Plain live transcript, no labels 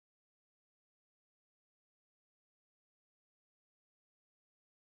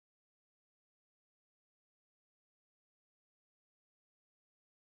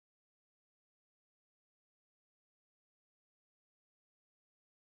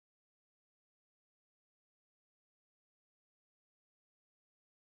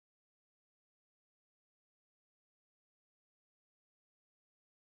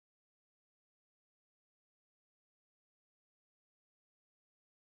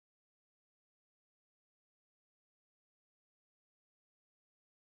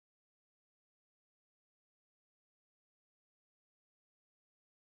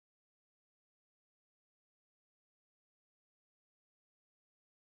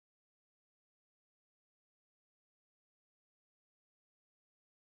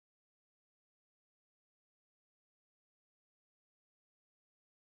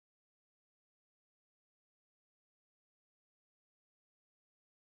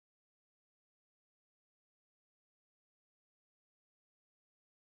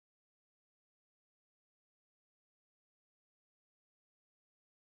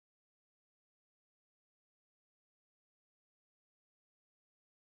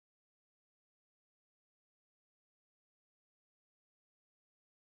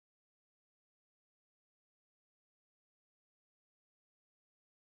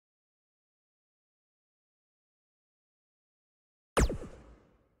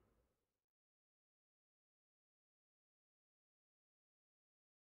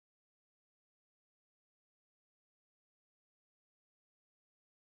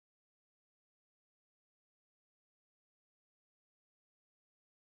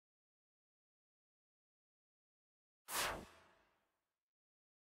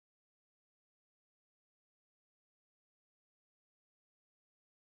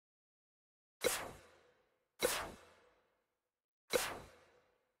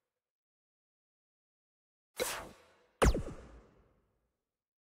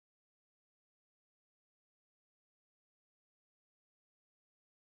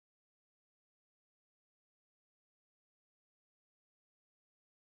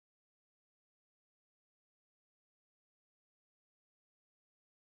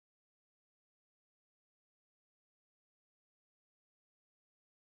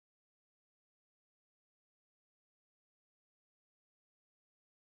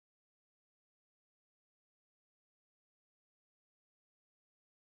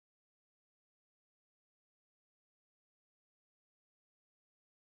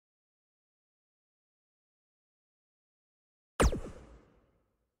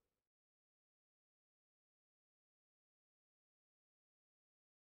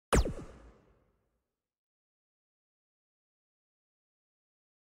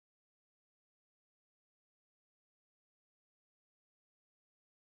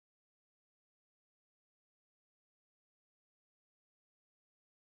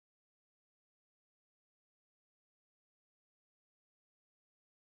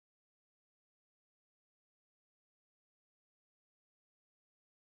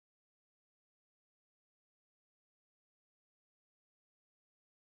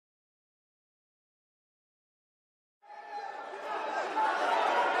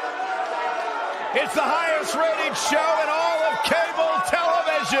It's the highest rated show in all of cable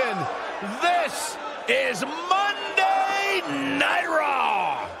television. This is Monday Night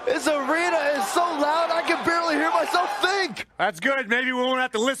Raw. This arena is so loud I can barely hear myself think. That's good. Maybe we won't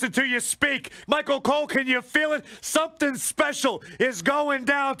have to listen to you speak. Michael Cole, can you feel it? Something special is going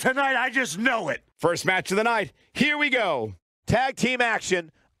down tonight. I just know it. First match of the night. Here we go. Tag team action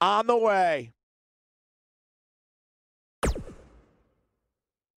on the way.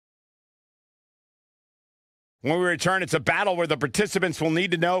 When we return, it's a battle where the participants will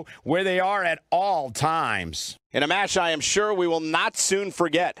need to know where they are at all times. In a match I am sure we will not soon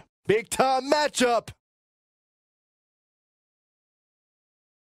forget. Big time matchup.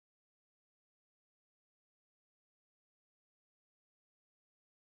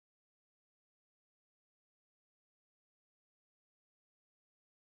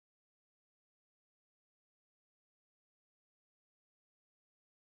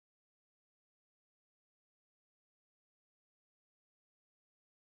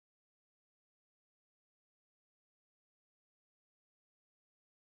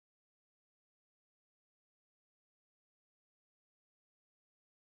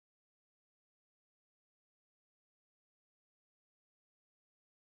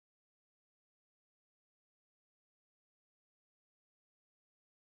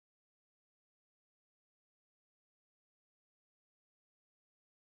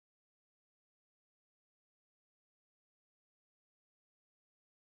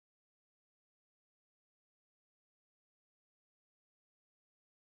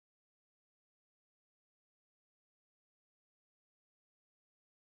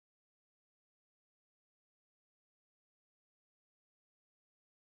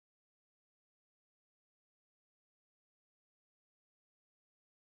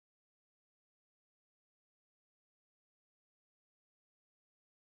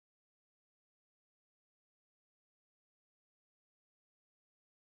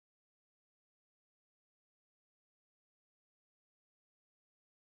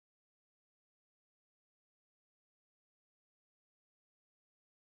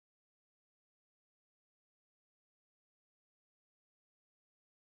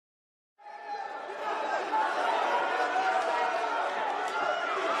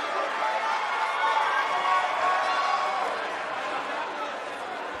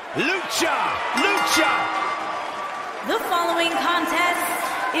 Lucha! The following contest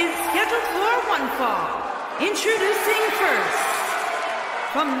is scheduled for one fall. Introducing first,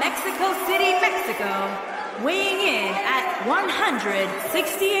 from Mexico City, Mexico, weighing in at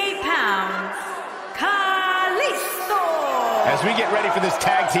 168 pounds, Kalisto! As we get ready for this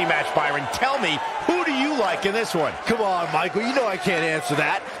tag team match, Byron, tell me, who do you like in this one? Come on, Michael, you know I can't answer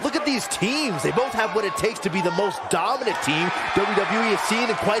that. Look at these teams. They both have what it takes to be the most dominant team WWE has seen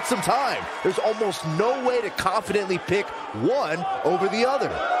in quite some time. There's almost no way to confidently pick one over the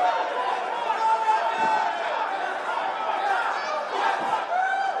other.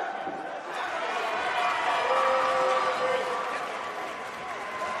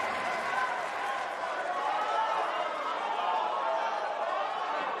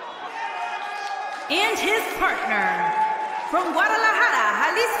 And his partner, from Guadalajara,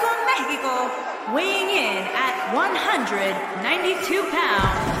 Jalisco, Mexico, weighing in at 192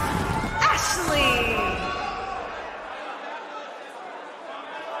 pounds, Ashley!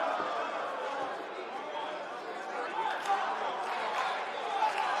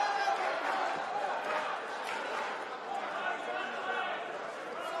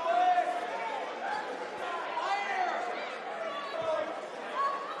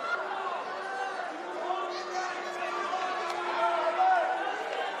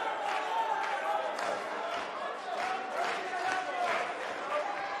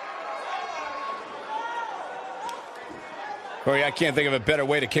 Corey, I can't think of a better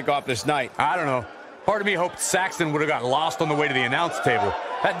way to kick off this night. I don't know. Part of me hoped Saxton would have got lost on the way to the announce table.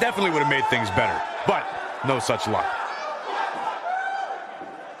 That definitely would have made things better. But no such luck.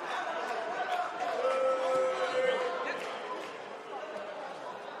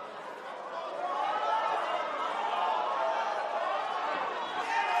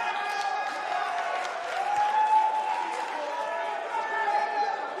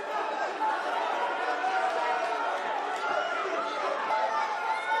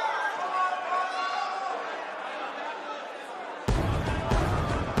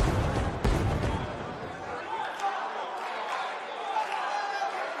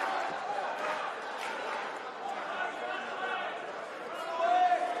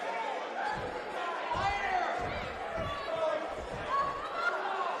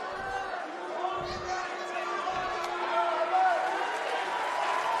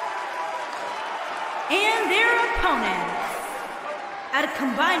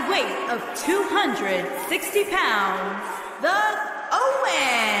 combined weight of 260 pounds, the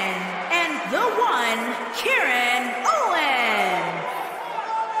Owen and the one, Kieran Owens.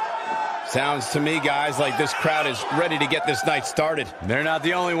 Sounds to me, guys, like this crowd is ready to get this night started. They're not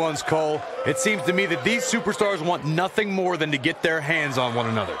the only ones, Cole. It seems to me that these superstars want nothing more than to get their hands on one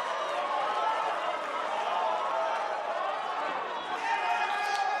another.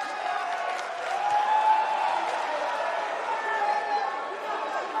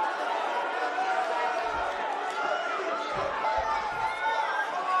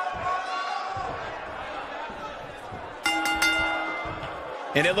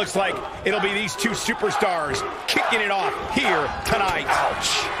 And it looks like it'll be these two superstars kicking it off here tonight.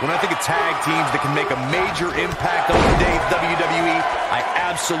 Ouch. When I think of tag teams that can make a major impact on the day of WWE, I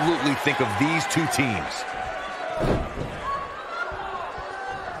absolutely think of these two teams.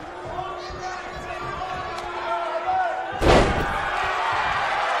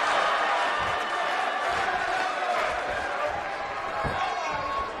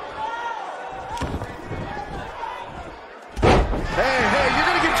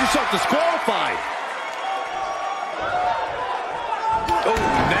 Disqualified. Oh,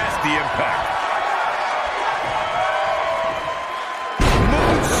 nasty impact.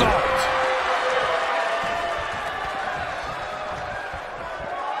 Moonsault.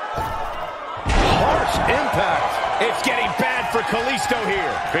 Harsh impact. It's getting bad for Kalisto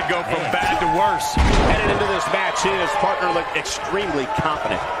here. Could go from bad to worse. Headed into this match, his partner looked extremely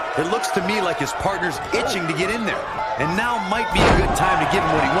confident. It looks to me like his partner's itching to get in there. And now might be a good time to give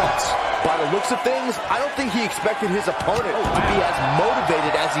him what he wants. By the looks of things, I don't think he expected his opponent to be as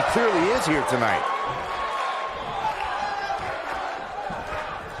motivated as he clearly is here tonight.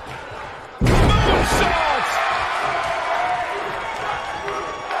 Moonsault!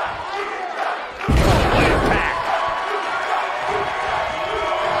 What impact!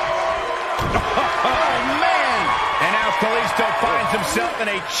 Oh, man! And now Kalisto finds himself in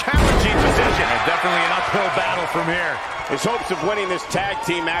a challenging position. Definitely an uphill battle from here. His hopes of winning this tag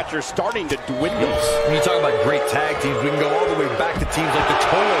team match are starting to dwindle. When you talk about great tag teams, we can go all the way back to teams like the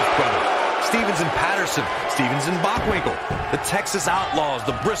Tolos brothers, Stevens and Patterson, Stevens and Bockwinkel, the Texas Outlaws,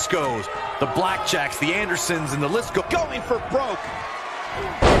 the Briscoes, the Blackjacks, the Andersons, and the list goes. Going for broke.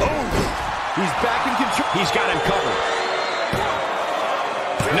 Oh! He's back in control. He's got him covered.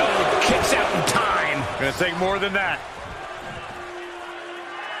 No, kicks out in time. Gonna take more than that.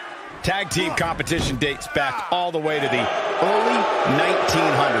 Tag team competition dates back all the way to the early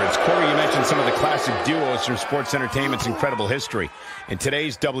 1900s. Corey, you mentioned some of the classic duos from sports entertainment's incredible history. In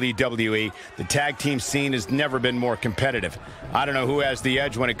today's WWE, the tag team scene has never been more competitive. I don't know who has the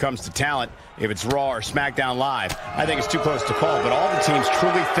edge when it comes to talent, if it's Raw or SmackDown Live. I think it's too close to call, but all the teams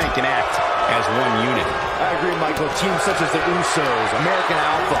truly think and act as one unit. I agree, Michael. Teams such as the Usos, American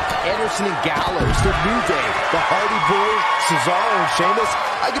Alpha, Anderson and Gallows, the New Day, the Hardy Boys, Cesaro and Sheamus.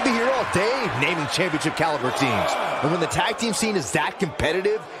 I could be here all day naming championship caliber teams. And when the tag team scene is that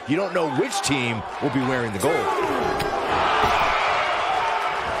competitive, you don't know which team will be wearing the gold.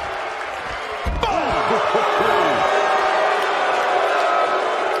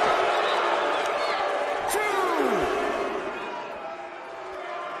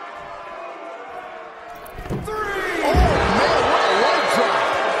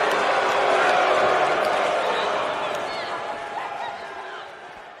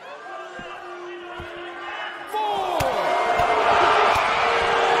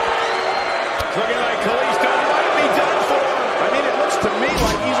 Looking like Kalisto might be done for. I mean, it looks to me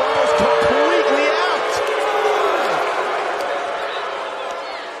like he's almost completely out.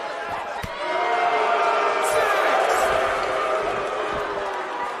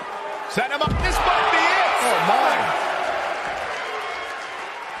 Set him up. This might be it. Oh, my.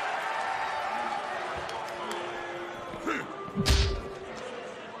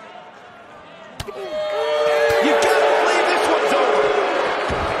 You gotta believe this one's over.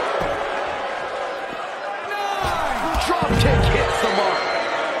 Drop kick hits the mark.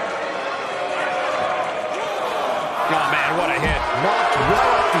 Oh, man, what a hit. Knocked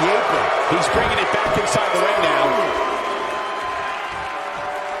right off the apron. He's bringing it back inside the ring now.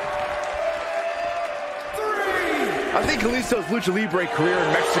 I think Kalisto's Lucha Libre career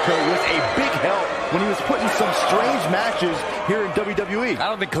in Mexico was a big help when he was put in some strange matches here in WWE. I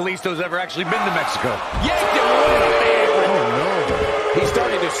don't think Kalisto's ever actually been to Mexico. Yanked him right off the apron. Oh, no. He's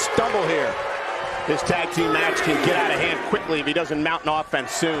starting to stumble here. This tag team match can get out of hand quickly if he doesn't mount an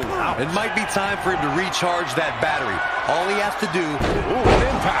offense soon. It might be time for him to recharge that battery. All he has to do. Ooh, an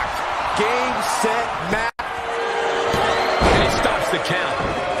impact. Game, set, match. And he stops the count.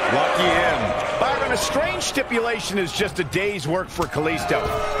 Lucky him. Byron a strange stipulation is just a day's work for Kalisto.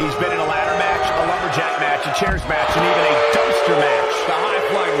 He's been in a ladder match, a lumberjack match, a chairs match, and even a dumpster match. The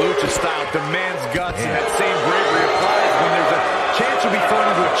high-flying lucha style demands guts, and that same bravery applies when there's a chance you'll be thrown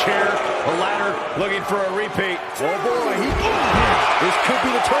into a chair, a ladder, looking for a repeat. Oh boy, this could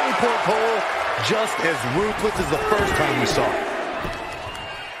be the turning point, Cole. Just as ruthless as the first time we saw it.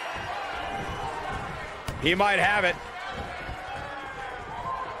 He might have it.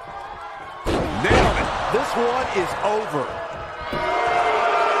 Nailed it. This one is over.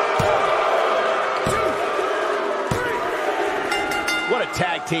 What a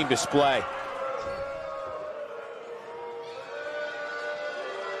tag team display.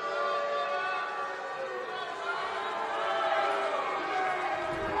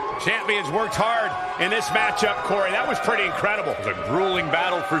 Champions worked hard in this matchup, Corey. That was pretty incredible. It was a grueling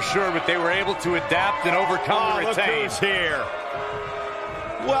battle for sure, but they were able to adapt and overcome the retain. Look who's here.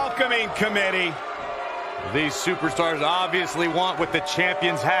 Welcoming committee. These superstars obviously want what the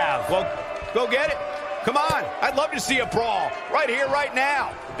champions have. Well, go get it. Come on. I'd love to see a brawl right here, right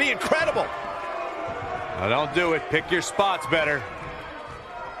now. Be incredible. Now don't do it. Pick your spots better.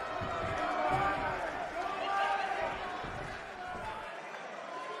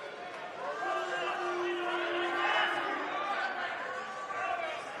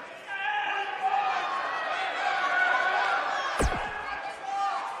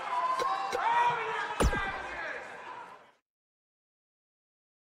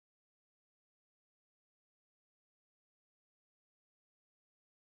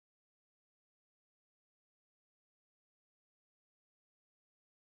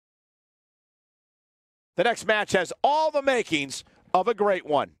 The next match has all the makings of a great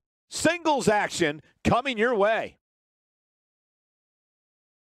one. Singles action coming your way.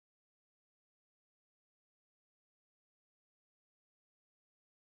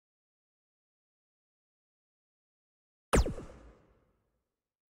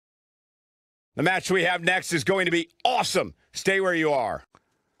 The match we have next is going to be awesome. Stay where you are.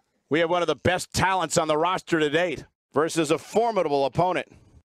 We have one of the best talents on the roster to date versus a formidable opponent.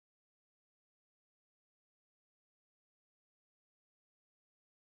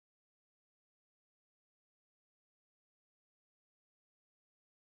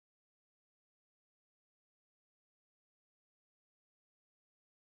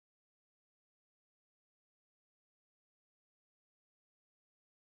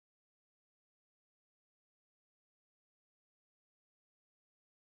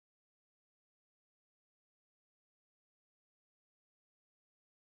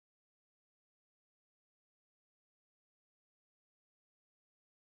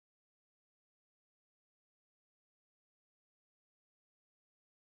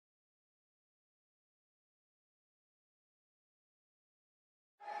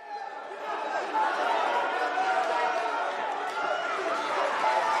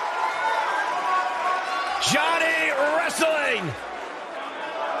 Johnny Wrestling.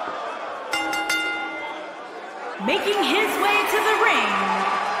 Making his way to the ring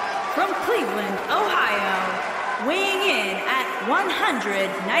from Cleveland, Ohio, weighing in at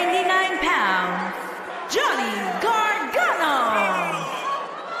 199 pounds, Johnny Gargano.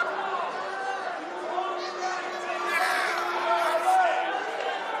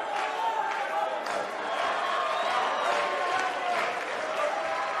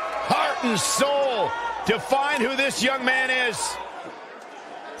 Heart and soul. Define who this young man is.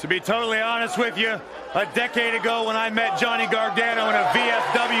 To be totally honest with you, a decade ago when I met Johnny Gargano in a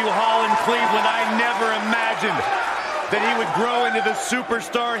VFW hall in Cleveland, I never imagined that he would grow into the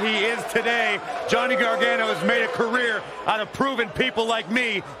superstar he is today. Johnny Gargano has made a career out of proving people like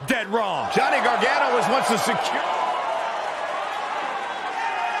me dead wrong. Johnny Gargano was once a secure...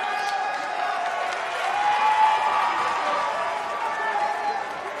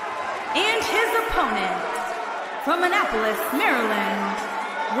 And his opponent from Annapolis, Maryland,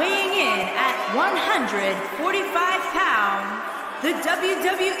 weighing in at 145 pounds, the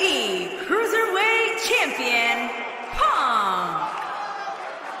WWE Cruiserweight Champion, Punk.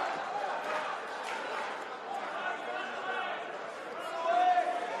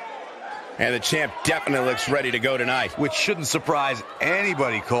 And the champ definitely looks ready to go tonight. Which shouldn't surprise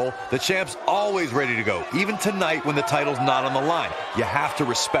anybody, Cole. The champ's always ready to go, even tonight when the title's not on the line. You have to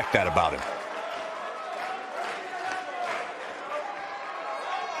respect that about him.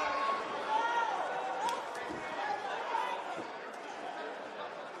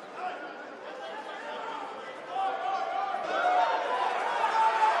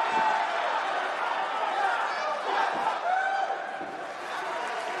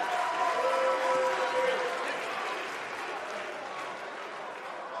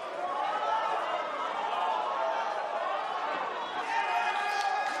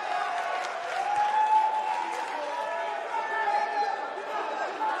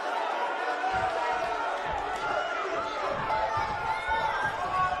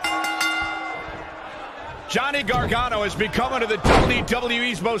 Johnny Gargano has become one of the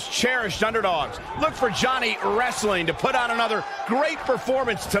WWE's most cherished underdogs. Look for Johnny Wrestling to put on another great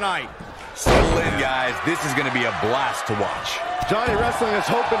performance tonight. Settle in, guys. This is going to be a blast to watch. Johnny Wrestling is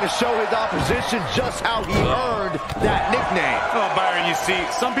hoping to show his opposition just how he earned that nickname. Oh, Byron, you see,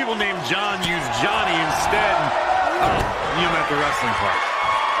 some people named John use Johnny instead. Oh, you meant the wrestling part.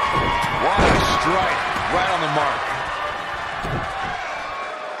 What a strike. Right on the mark.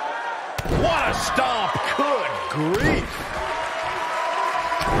 What a stomp. Good grief.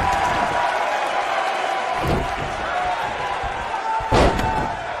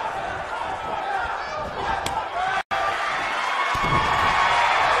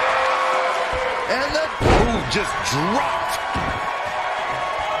 And the Ooh, just dropped.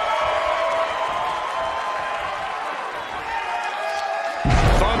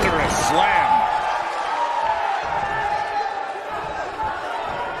 Thunderous slam.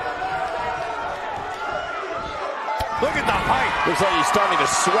 Look at the height. Looks like he's starting to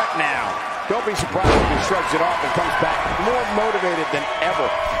sweat now. Don't be surprised if he shrugs it off and comes back more motivated than ever.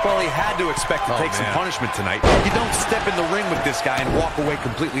 Well, he had to expect to take some punishment tonight. You don't step in the ring with this guy and walk away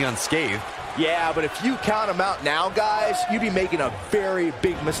completely unscathed. Yeah, but if you count him out now, guys, you'd be making a very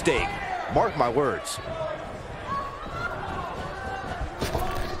big mistake. Mark my words.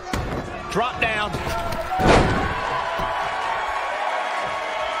 Drop down.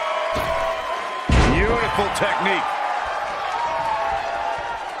 Beautiful technique.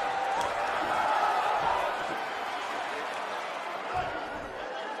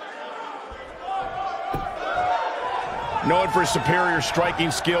 Known for superior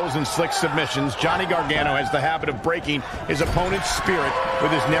striking skills and slick submissions, Johnny Gargano has the habit of breaking his opponent's spirit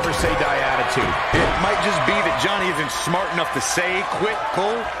with his never-say-die attitude. It might just be that Johnny isn't smart enough to say quit,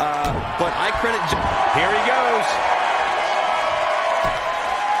 Cole, but I credit Here he goes.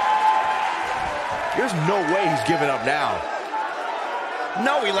 There's no way he's giving up now.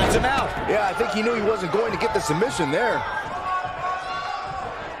 No, he lets him out. Yeah, I think he knew he wasn't going to get the submission there.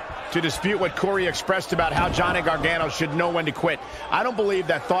 To dispute what Corey expressed about how Johnny Gargano should know when to quit. I don't believe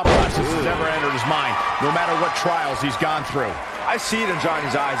that thought process has ever entered his mind, no matter what trials he's gone through. I see it in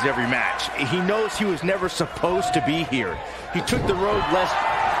Johnny's eyes every match. He knows he was never supposed to be here. He took the road less...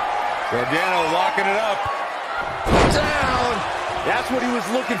 Gargano locking it up. Down! That's what he was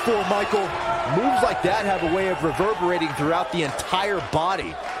looking for, Michael. Moves like that have a way of reverberating throughout the entire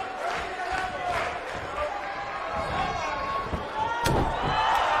body.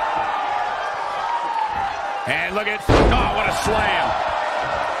 And look at, oh, what a slam.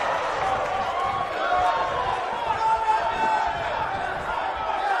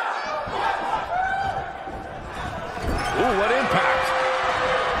 Ooh, what impact.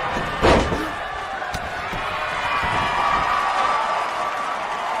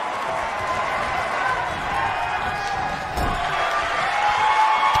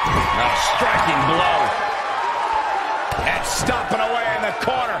 A striking blow. And stomping away in the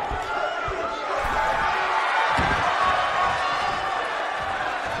corner.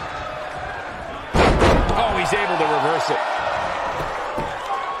 He's able to reverse it.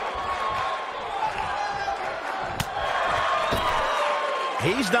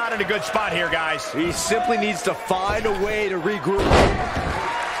 He's not in a good spot here, guys. He simply needs to find a way to regroup.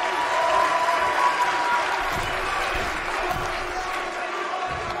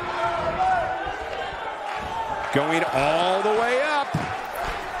 Going all the way up.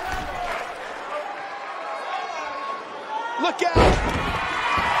 Look out!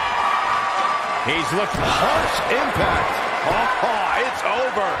 He's looking harsh impact. Oh, it's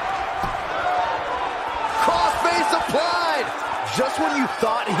over. Crossface applied. Just when you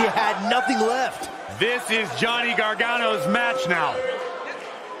thought he had nothing left. This is Johnny Gargano's match now.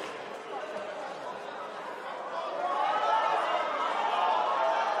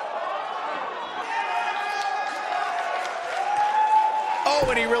 Oh,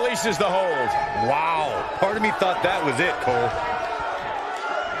 and he releases the hold. Wow. Part of me thought that was it, Cole.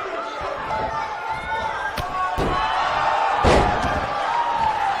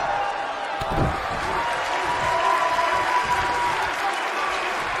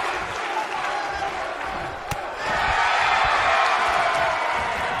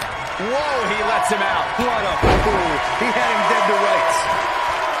 Whoa, he lets him out. What a fool. He had him dead to rights.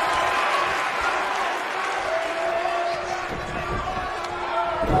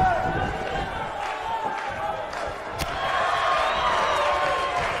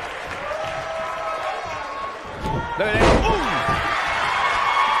 Look at that. Ooh.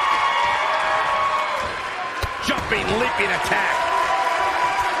 Jumping, leaping attack.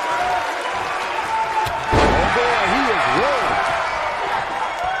 Oh, boy, he is rolling.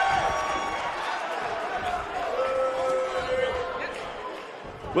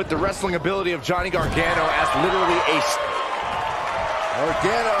 with the wrestling ability of Johnny Gargano as literally a...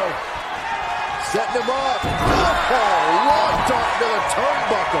 Gargano setting him up. Oh, long dart to the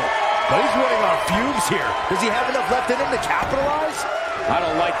turnbuckle. But he's running on fumes here. Does he have enough left in him to capitalize? I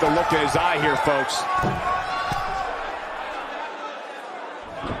don't like the look in his eye here, folks.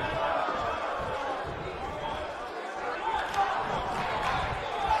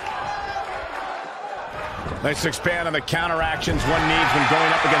 Let's expand on the counteractions one needs when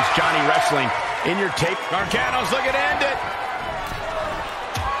going up against Johnny Wrestling. In your tape, Gargano's looking to end it.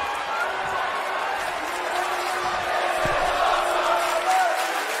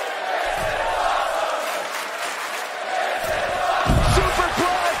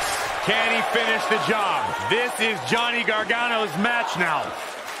 Superplex! Can he finish the job? This is Johnny Gargano's match now.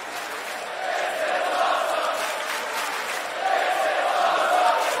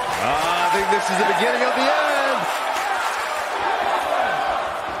 I think this is the beginning of the end.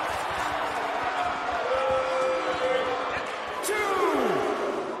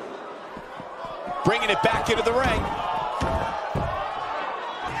 Bringing it back into the ring.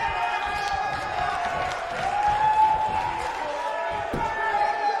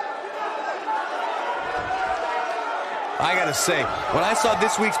 I gotta say, when I saw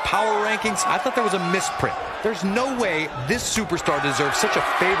this week's power rankings, I thought there was a misprint. There's no way this superstar deserves such a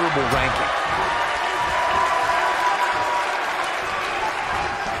favorable ranking.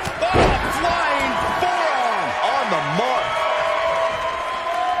 Oh, flying forearm on the mark.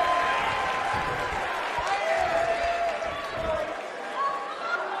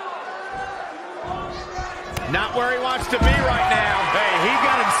 Not where he wants to be right now. Hey, he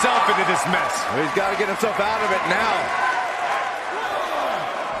got himself into this mess. Well, he's got to get himself out of it now.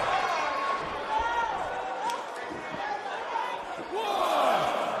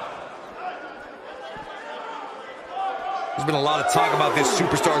 There's been a lot of talk about this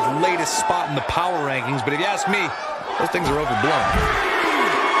superstar's latest spot in the power rankings, but if you ask me, those things are overblown.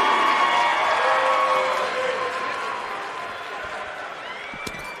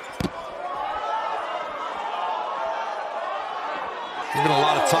 There's been a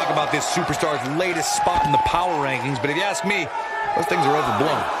lot of talk about this superstar's latest spot in the power rankings, but if you ask me, those things are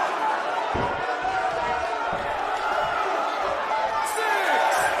overblown.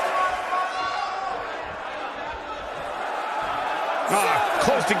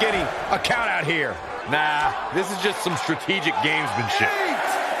 Close to getting a count out here. Nah, this is just some strategic gamesmanship.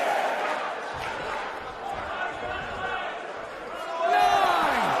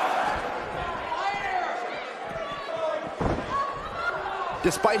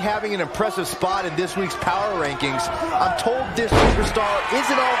 Despite having an impressive spot in this week's power rankings, I'm told this superstar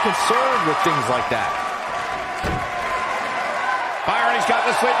isn't all concerned with things like that. Byron, he's got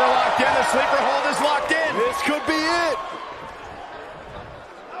the sleeper locked in. The sleeper hold is locked in. This could be it.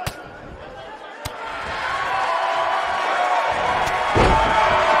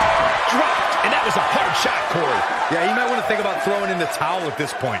 Dropped, and that was a hard shot, Corey. Yeah, you might want to think about throwing in the towel at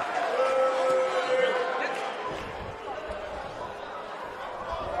this point.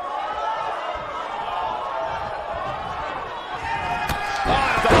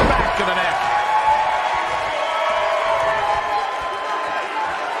 To the neck.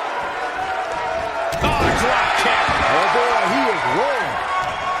 Oh, drop kick. Oh boy, he is rolling.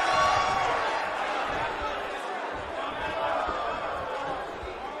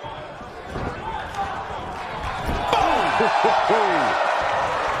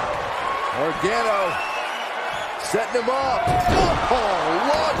 Gargano setting him up. Oh,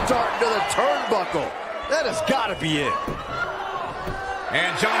 long dart to the turnbuckle. That has got to be it.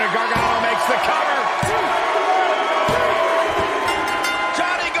 And Johnny Gargano makes the cover.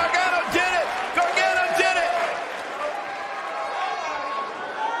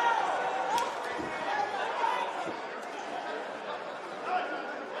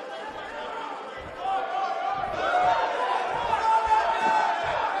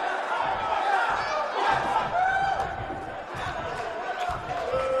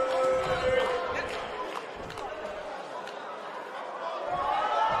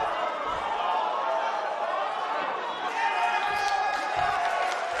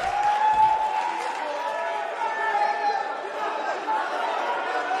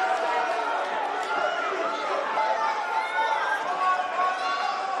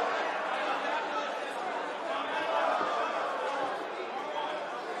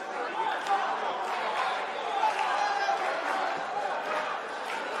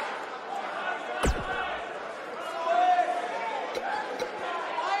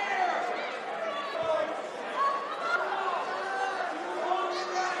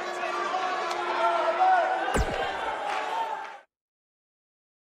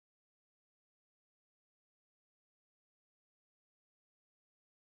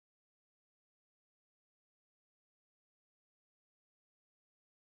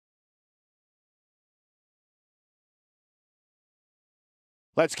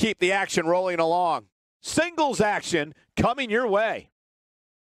 Let's keep the action rolling along. Singles action coming your way.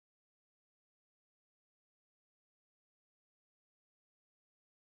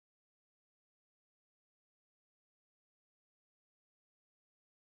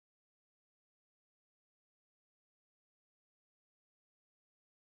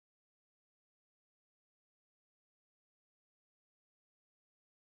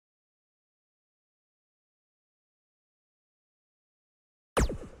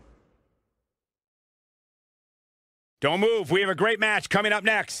 Don't move. We have a great match coming up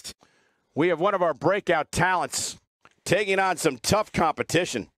next. We have one of our breakout talents taking on some tough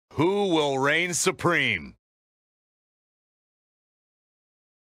competition. Who will reign supreme?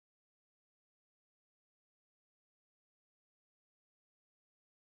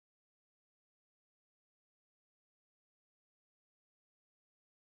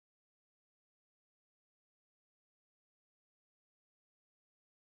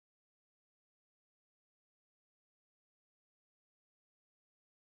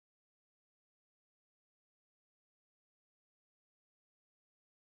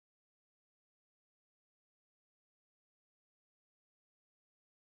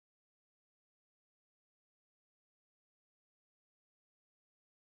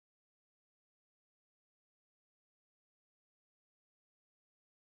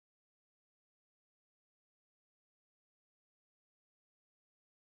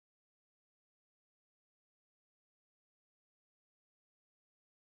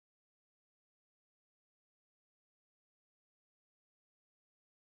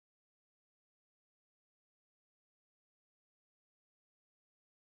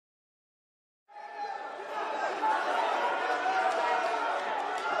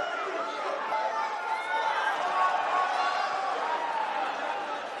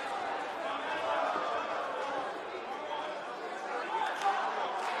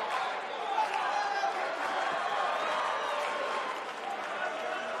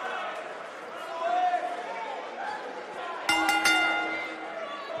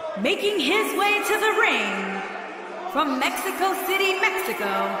 Making his way to the ring from Mexico City,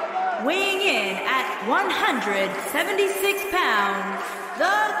 Mexico, weighing in at 176 pounds, the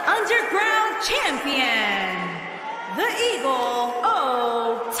Underground Champion, the Eagle,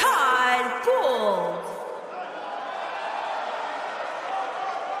 Todd Gould.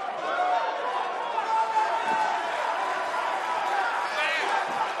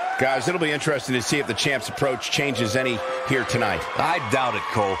 Guys, it'll be interesting to see if the champ's approach changes any here tonight. I doubt it,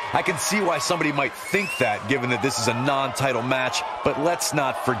 Cole. I can see why somebody might think that, given that this is a non-title match, but let's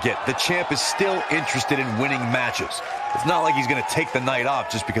not forget, the champ is still interested in winning matches. It's not like he's going to take the night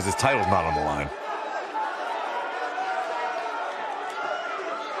off just because his title's not on the line.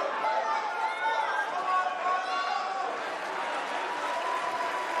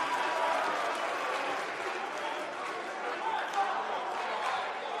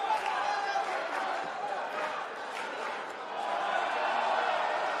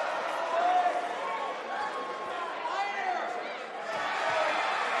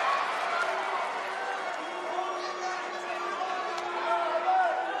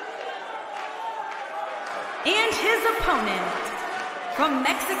 And his opponent, from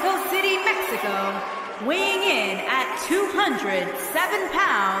Mexico City, Mexico, weighing in at 207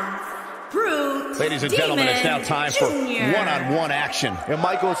 pounds, Brute Ladies and gentlemen, it's now time for one-on-one action. And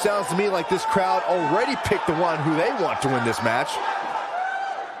Michael, it sounds to me like this crowd already picked the one who they want to win this match.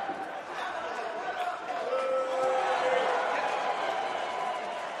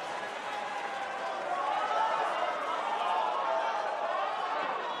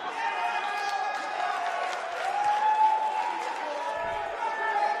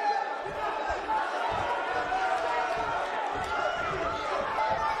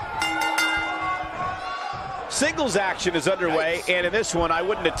 Singles action is underway, and in this one, I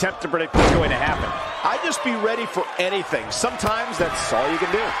wouldn't attempt to predict what's going to happen. I'd just be ready for anything. Sometimes that's all you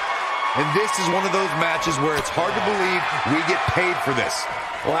can do. And this is one of those matches where it's hard to believe we get paid for this.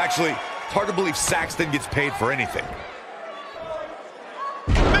 Well, actually, it's hard to believe Saxton gets paid for anything.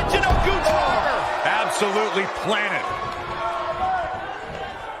 Absolutely planted.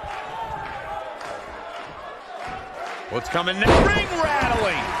 What's coming next? Ring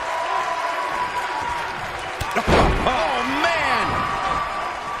rattling. Oh, man.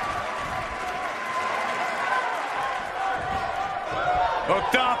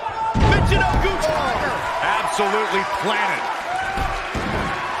 Hooked up. Absolutely planted.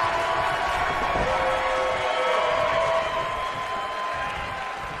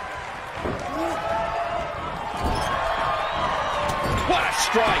 What a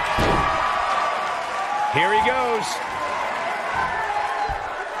strike. Here he goes.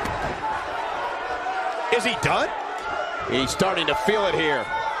 Is he done? He's starting to feel it here.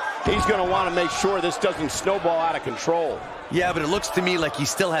 He's going to want to make sure this doesn't snowball out of control. Yeah, but it looks to me like he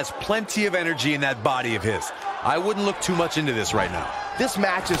still has plenty of energy in that body of his. I wouldn't look too much into this right now. This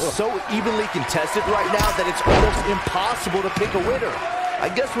match is so evenly contested right now that it's almost impossible to pick a winner. I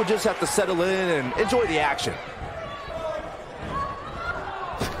guess we'll just have to settle in and enjoy the action.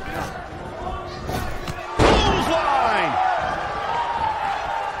 Clothesline!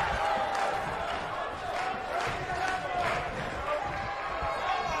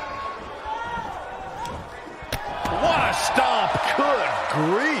 What a stomp! Good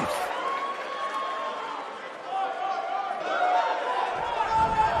grief.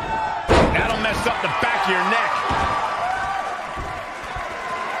 That'll mess up the back of your neck.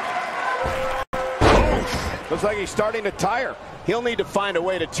 Oof. Looks like he's starting to tire. He'll need to find a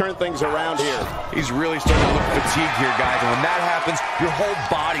way to turn things around here. He's really starting to look fatigued here, guys. And when that happens, your whole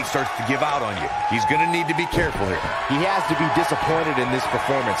body starts to give out on you. He's going to need to be careful here. He has to be disappointed in this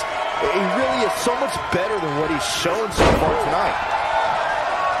performance. He really is so much better than what he's shown so far tonight.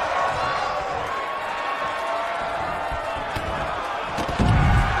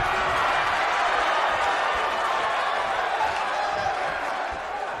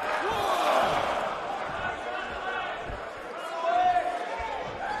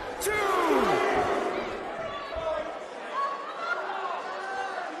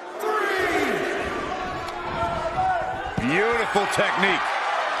 Beautiful technique.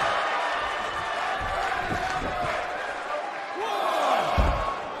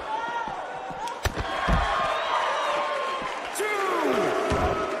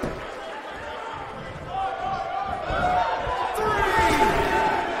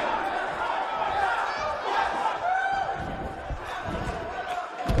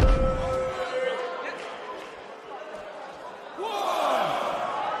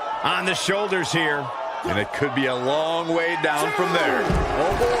 On the shoulders here. And it could be a long way down from there.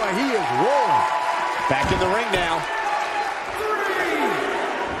 Oh boy, he is rolling. Back in the ring now.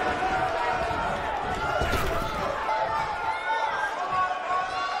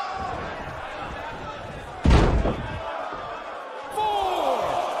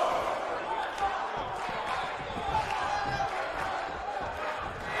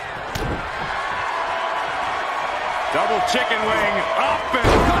 Double chicken wing up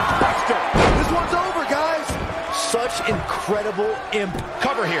and buster. This one's over, guys. Such incredible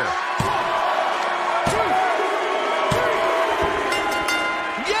cover here.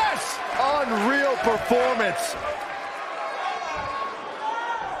 Yes! Unreal performance.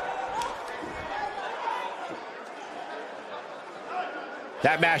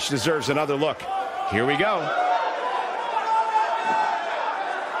 That match deserves another look. Here we go.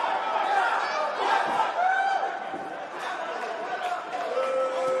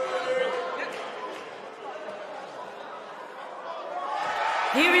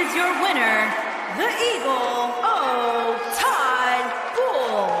 Here is your winner, the Eagle, Todd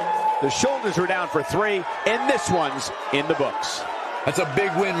Gould. The shoulders were down for 3, and this one's in the books. That's a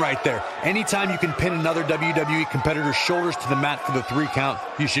big win right there. Anytime you can pin another WWE competitor's shoulders to the mat for the 3 count,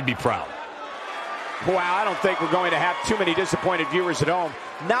 you should be proud. Wow, I don't think we're going to have too many disappointed viewers at home.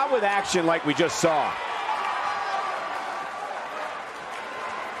 Not with action like we just saw.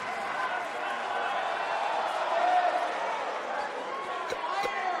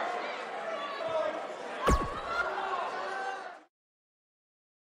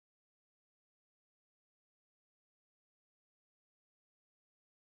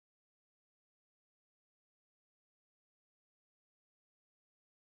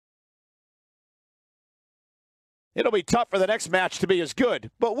 It'll be tough for the next match to be as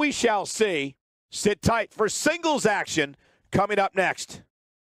good, but we shall see. Sit tight for singles action coming up next.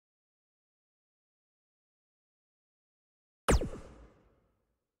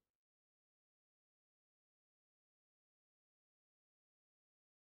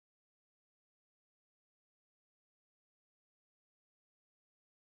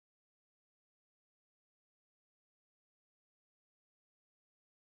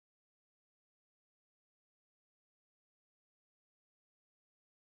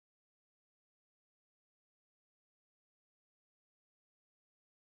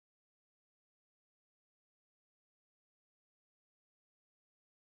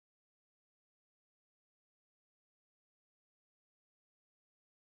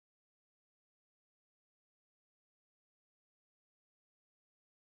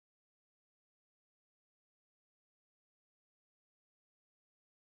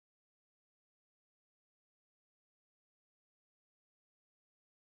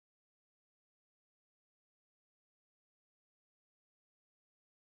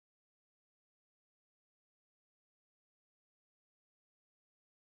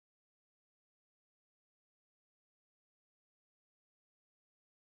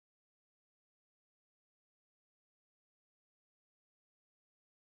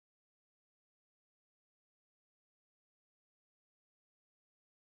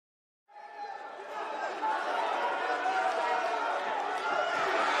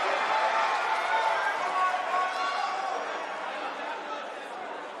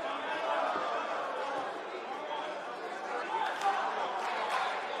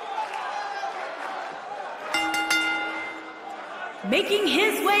 making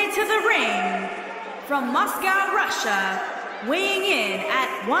his way to the ring from Moscow, Russia, weighing in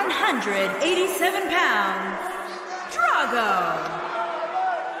at 187 pounds, Drago.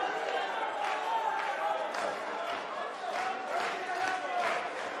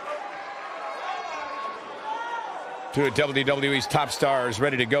 Two of WWE's top stars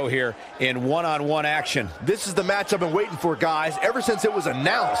ready to go here in one-on-one action. This is the match I've been waiting for, guys. Ever since it was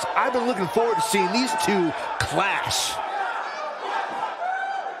announced, I've been looking forward to seeing these two clash.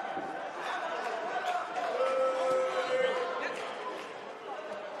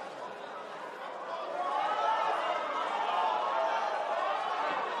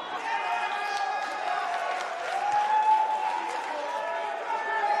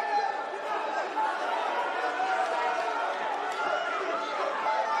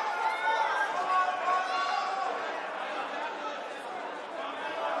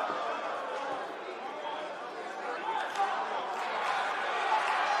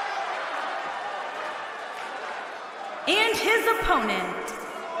 And his opponent,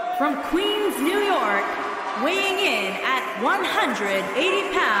 from Queens, New York, weighing in at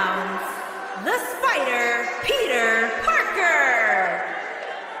 180 pounds, the Spider, Peter Parker.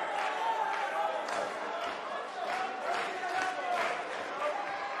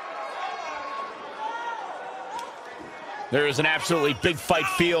 There is an absolutely big fight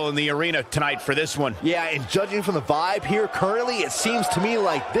feel in the arena tonight for this one. Yeah, and judging from the vibe here currently, it seems to me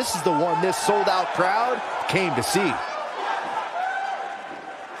like this is the one this sold-out crowd came to see.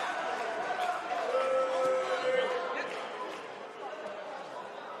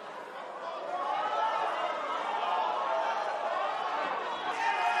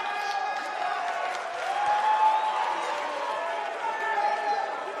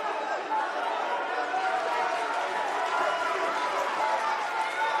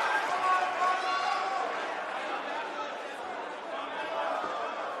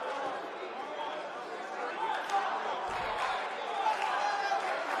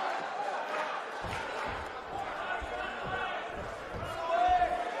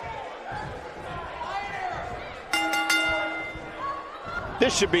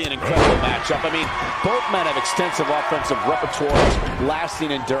 This should be an incredible matchup. I mean, both men have extensive offensive repertoires,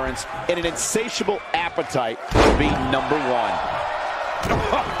 lasting endurance, and an insatiable appetite to be number one.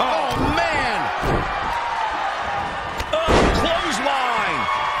 Oh, man! Clothesline!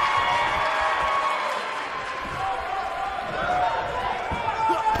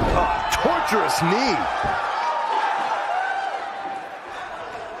 Torturous knee.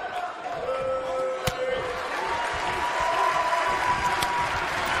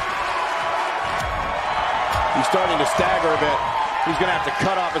 He's starting to stagger a bit. He's going to have to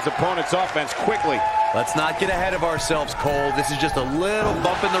cut off his opponent's offense quickly. Let's not get ahead of ourselves, Cole. This is just a little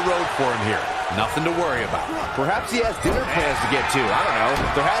bump in the road for him here. Nothing to worry about. Perhaps he has dinner plans to get to. I don't know.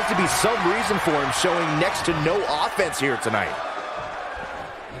 There has to be some reason for him showing next to no offense here tonight.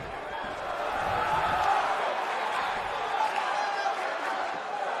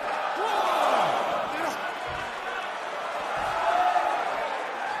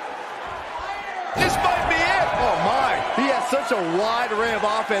 This might be it! Oh my, he has such a wide array of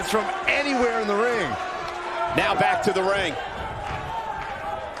offense from anywhere in the ring. Now back to the ring.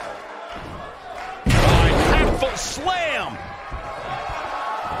 Impactful slam!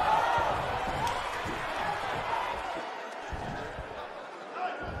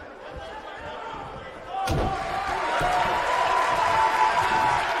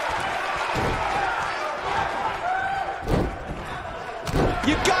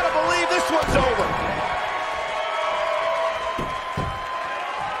 You gotta believe this one's over.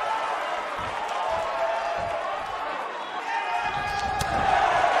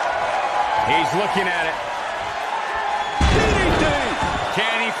 He's looking at it. DDT!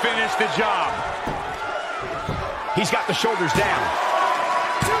 Can he finish the job? He's got the shoulders down.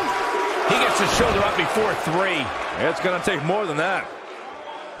 He gets his shoulder up before three. It's gonna take more than that.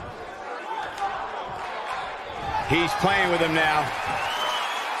 He's playing with him now.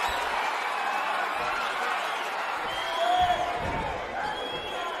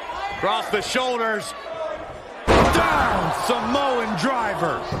 Cross the shoulders. Down! Samoan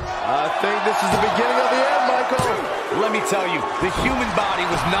driver. I think this is the beginning of the end, Michael. Let me tell you, the human body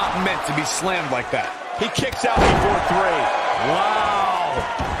was not meant to be slammed like that. He kicks out before three. Wow.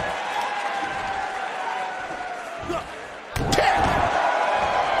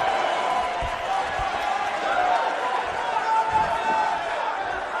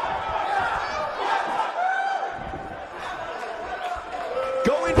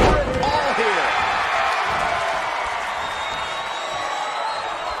 Going for it all here.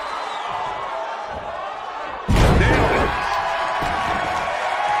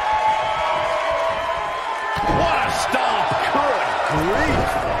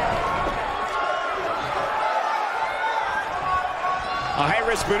 A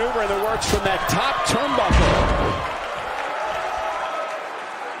high-risk maneuver in the works from that top turnbuckle.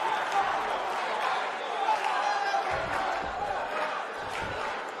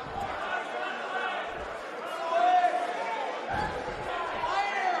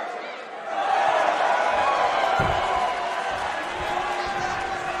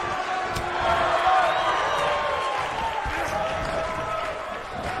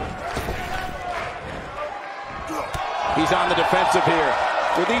 He's on the defensive here.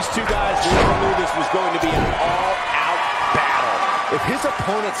 For these two guys, we never knew this was going to be an all-out battle. If his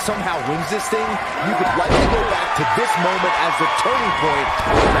opponent somehow wins this thing, you could likely go back to this moment as the turning point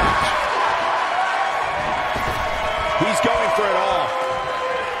of the match. He's going for it all.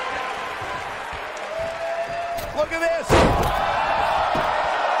 Look at this.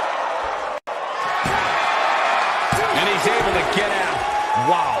 And he's able to get out.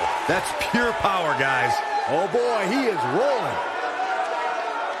 Wow, that's pure power, guys. Oh boy, he is rolling.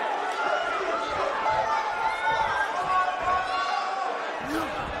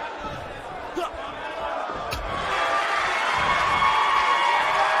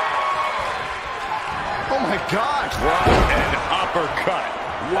 Oh my gosh. What an uppercut.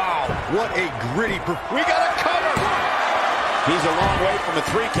 Wow, what a gritty We got a cover. He's a long way from a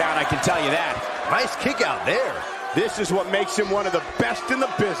 3 count, I can tell you that. Nice kick out there. This is what makes him one of the best in the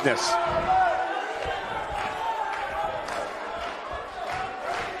business.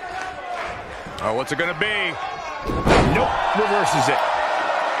 Oh, what's it gonna be? Nope, reverses it.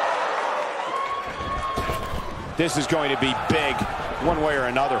 This is going to be big, one way or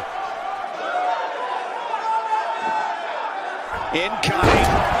another. Incoming.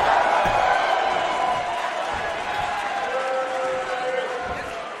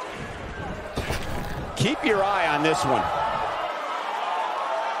 Keep your eye on this one.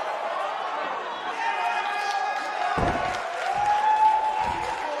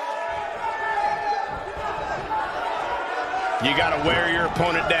 You got to wear your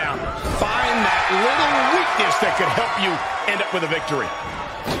opponent down. Find that little weakness that could help you end up with a victory.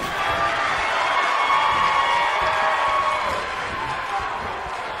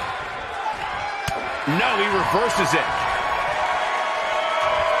 No, he reverses it.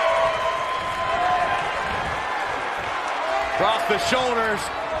 Across the shoulders.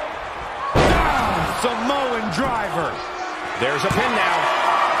 Samoan driver. There's a pin now.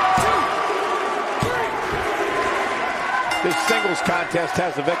 This singles contest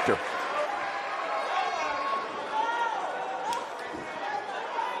has a victor.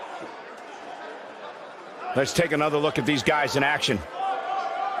 Let's take another look at these guys in action.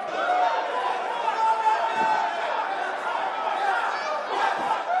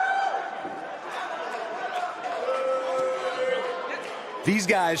 These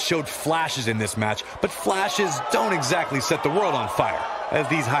guys showed flashes in this match, but flashes don't exactly set the world on fire, as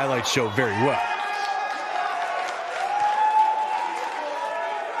these highlights show very well.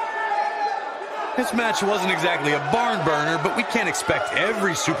 This match wasn't exactly a barn burner, but we can't expect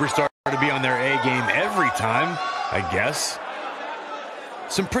every superstar to be on their A game every time, I guess.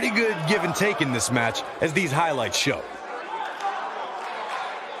 Some pretty good give and take in this match, as these highlights show.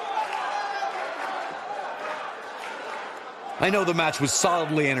 I know the match was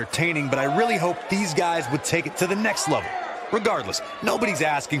solidly entertaining, but I really hope these guys would take it to the next level. Regardless, nobody's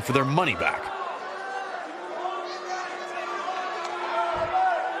asking for their money back.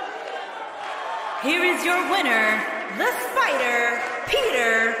 Here is your winner, the Spider,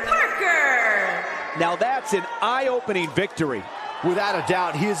 Peter Parker. Now that's an eye-opening victory. Without a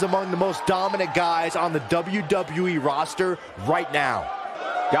doubt, he is among the most dominant guys on the WWE roster right now.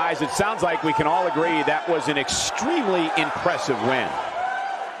 Guys, it sounds like we can all agree that was an extremely impressive win.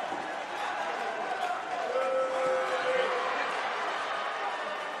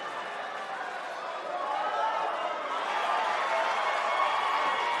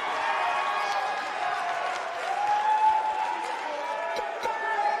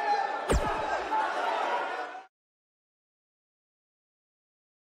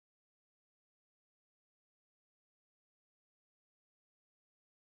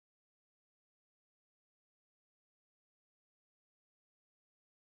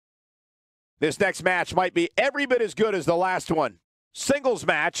 This next match might be every bit as good as the last one. Singles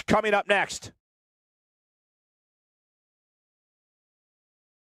match coming up next.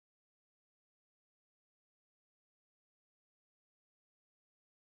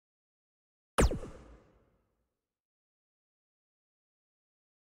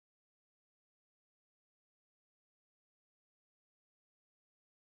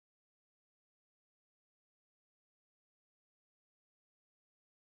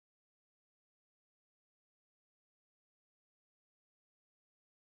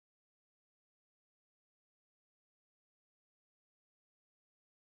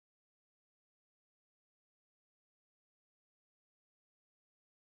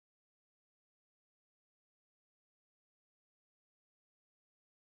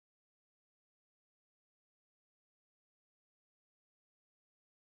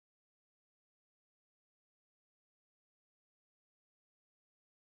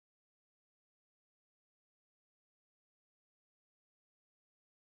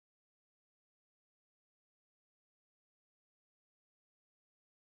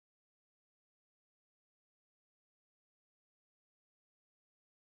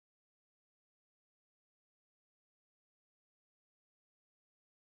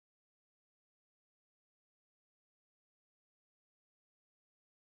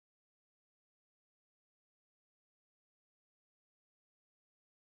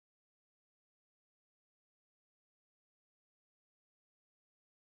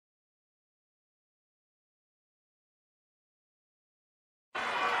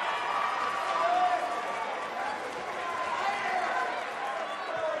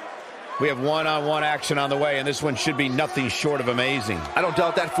 We have one-on-one action on the way, and this one should be nothing short of amazing. I don't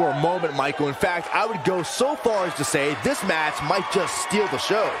doubt that for a moment, Michael. In fact, I would go so far as to say this match might just steal the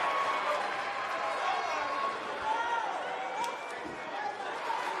show.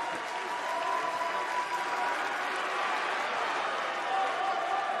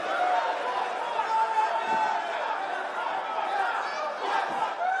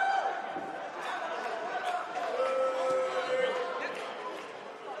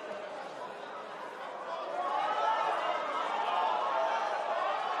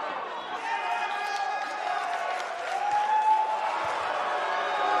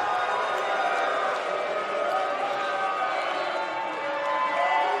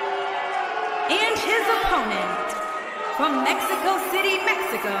 And his opponent, from Mexico City,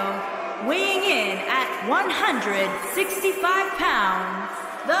 Mexico, weighing in at 165 pounds,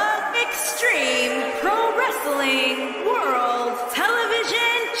 the Extreme Pro Wrestling World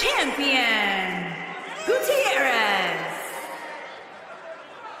Television Champion, Gutierrez.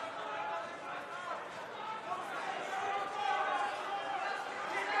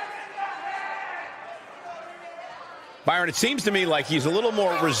 Byron, it seems to me like he's a little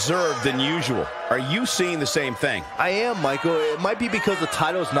more reserved than usual. Are you seeing the same thing? I am, Michael. It might be because the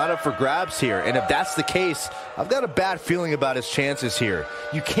title's not up for grabs here, and if that's the case, I've got a bad feeling about his chances here.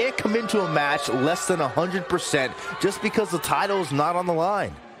 You can't come into a match less than 100% just because the title's not on the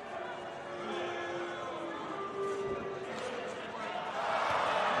line.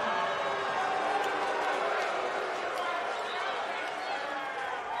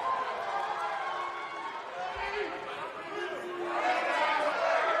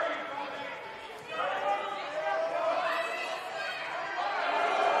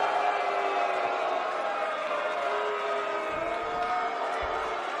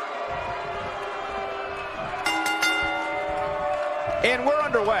 And we're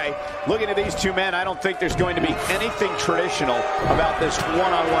underway. Looking at these two men, I don't think there's going to be anything traditional about this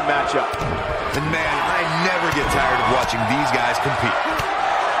one-on-one matchup. And man, I never get tired of watching these guys compete.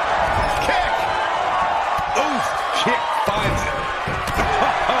 Kick! Oof! Kick finds it.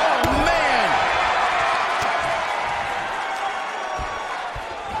 Oh, man!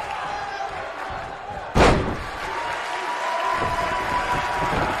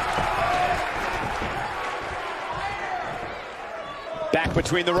 Back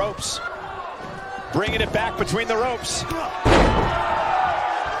between the ropes. Bringing it back between the ropes. Oh,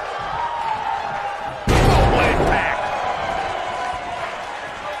 impact.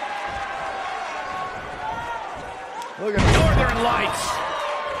 Look at Northern Lights.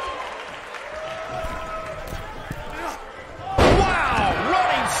 Wow,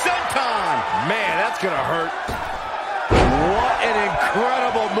 running senton. Man, that's gonna hurt. What an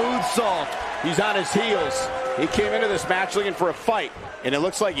incredible moonsault. He's on his heels. He came into this match looking for a fight, and it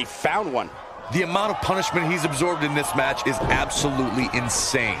looks like he found one. The amount of punishment he's absorbed in this match is absolutely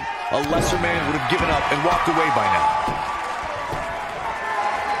insane. A lesser man would have given up and walked away by now.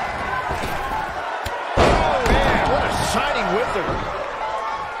 Oh, man, what a shining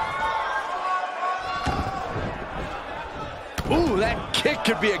whizzer. Ooh, that kick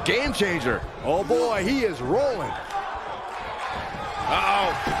could be a game changer. Oh, boy, he is rolling.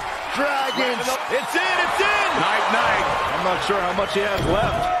 Uh-oh. Dragons. It's in, it's in! Night. I'm not sure how much he has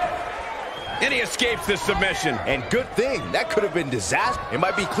left. And he escapes the submission. And good thing, that could have been disaster. It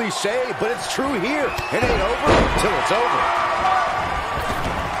might be cliche, but it's true here. It ain't over until it's over.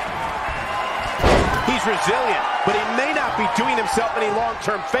 He's resilient, but he may not be doing himself any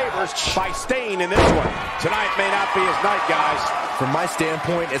long-term favors by staying in this one. Tonight may not be his night, guys. From my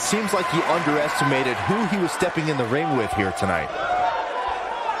standpoint, it seems like he underestimated who he was stepping in the ring with here tonight.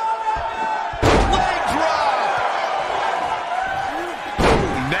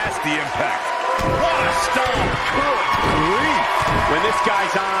 Nasty impact. What a stomp. Good grief. When this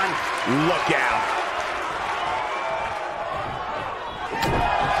guy's on, look out.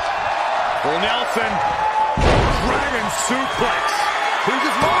 Full Nelson. Dragon suplex. Here's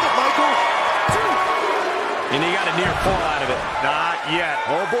his moment, Michael. And he got a near fall out of it. Not yet.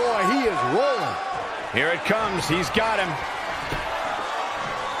 Oh, boy, he is rolling. Here it comes. He's got him.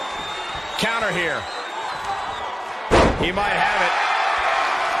 Counter here. He might have it.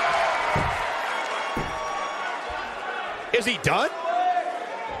 Is he done?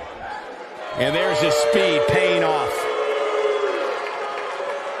 And there's his speed paying off.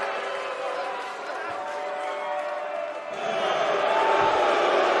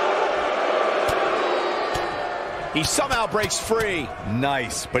 He somehow breaks free.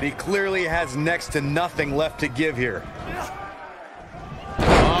 Nice, but he clearly has next to nothing left to give here.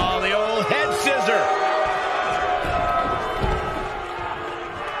 Oh, the old head scissor.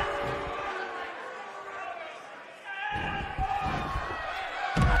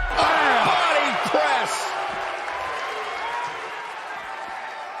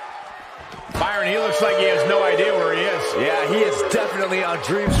 looks like he has no idea where he is. Yeah, he is definitely on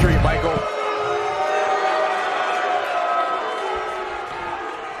Dream Street, Michael.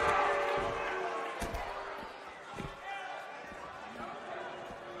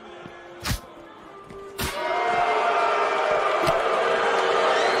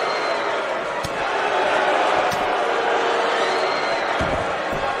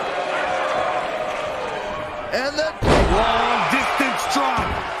 And the long distance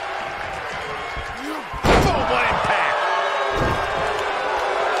drop. Oh, what impact.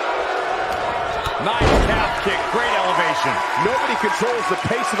 Nice calf kick, great elevation. Nobody controls the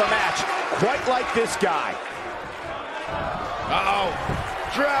pace of a match quite like this guy. Uh-oh.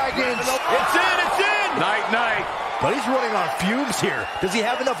 Dragons. It's in. Night, night. But he's running on fumes here. Does he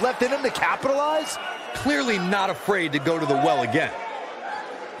have enough left in him to capitalize? Clearly not afraid to go to the well again.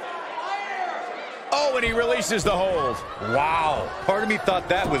 Oh, and he releases the hold. Wow. Part of me thought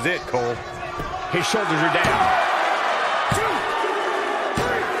that was it, Cole. His shoulders are down. 2,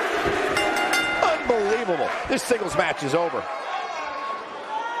 3. Unbelievable. This singles match is over.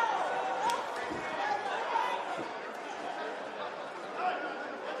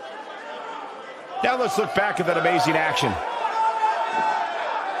 Now let's look back at that amazing action.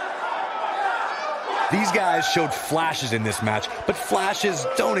 These guys showed flashes in this match, but flashes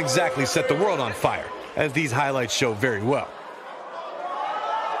don't exactly set the world on fire, as these highlights show very well.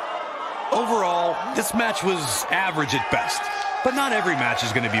 Overall, this match was average at best, but not every match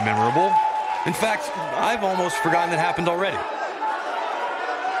is going to be memorable. In fact, I've almost forgotten it happened already.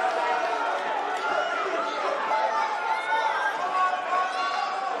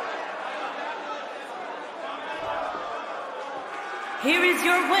 Here is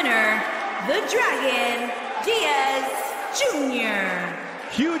your winner, the Dragon, Diaz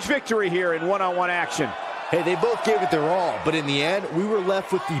Jr. Huge victory here in one-on-one action. Hey, they both gave it their all, but in the end, we were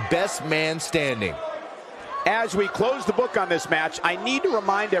left with the best man standing. As we close the book on this match, I need to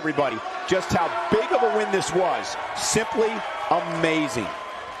remind everybody just how big of a win this was. Simply amazing.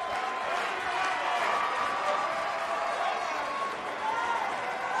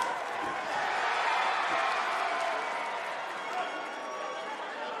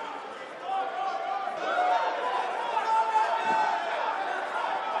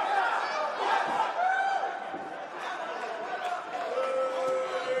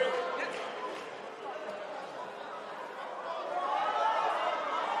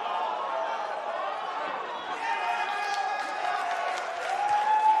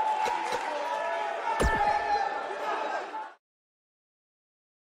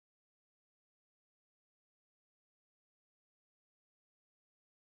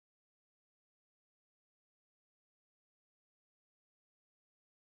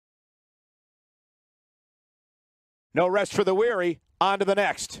 No rest for the weary. On to the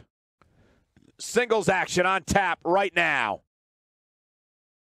next. Singles action on tap right now.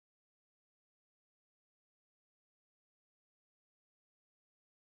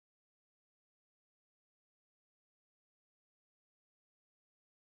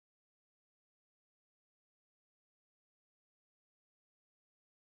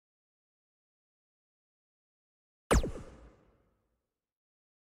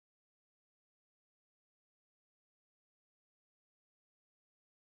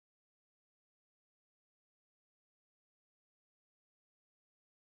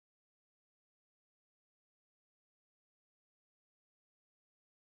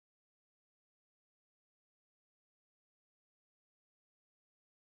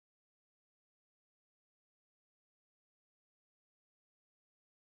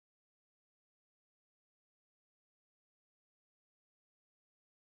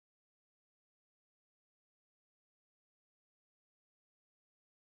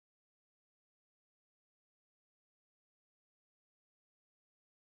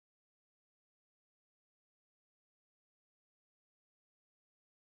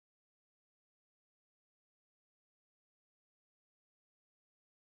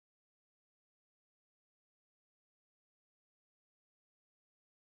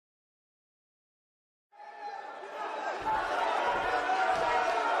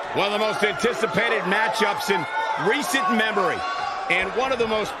 One of the most anticipated matchups in recent memory, and one of the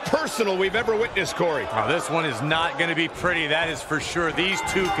most personal we've ever witnessed, Corey. Oh, this one is not going to be pretty, that is for sure. These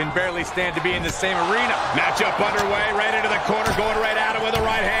two can barely stand to be in the same arena. Matchup underway, right into the corner, going right at it with the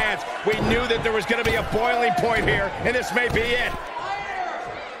right hands. We knew that there was going to be a boiling point here, and this may be it.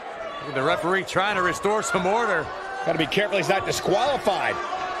 Look at the referee trying to restore some order. Got to be careful he's not disqualified.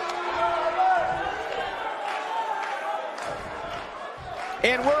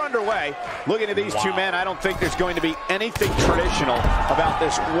 And we're underway. Looking at these two men, I don't think there's going to be anything traditional about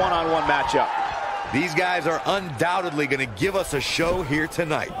this one-on-one matchup. These guys are undoubtedly going to give us a show here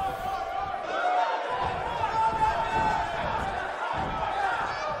tonight.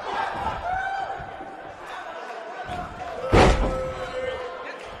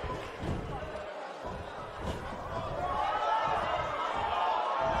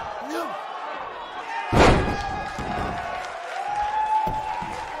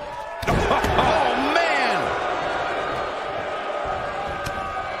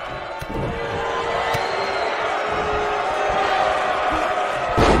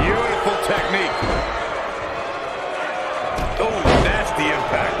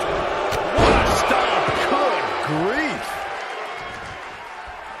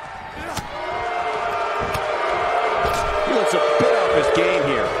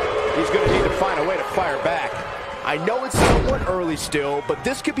 I know it's somewhat early still, but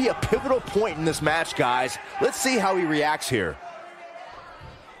this could be a pivotal point in this match, guys. Let's see how he reacts here.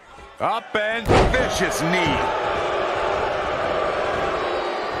 Up and vicious knee.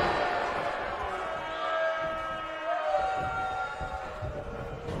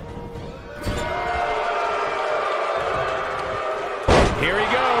 Here he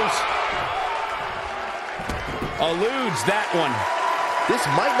goes. Eludes that one. This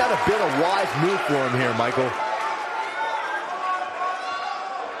might not have been a wise move for him here, Michael.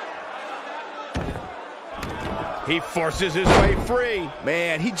 He forces his way free.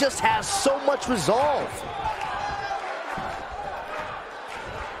 Man, he just has so much resolve.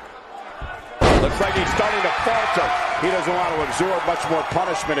 Looks like he's starting to falter. He doesn't want to absorb much more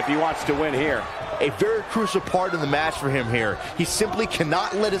punishment if he wants to win here. A very crucial part of the match for him here. He simply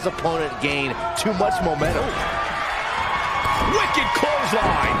cannot let his opponent gain too much momentum. Wicked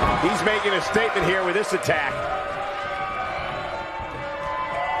clothesline. He's making a statement here with this attack.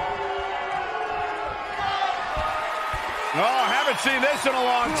 Oh, haven't seen this in a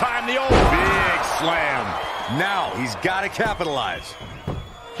long time. The old big slam. Now he's got to capitalize.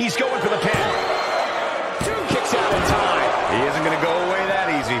 He's going for the pin. Kicks out in time. He isn't going to go away that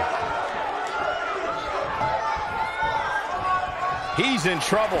easy. He's in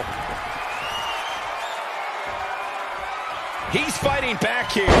trouble. He's fighting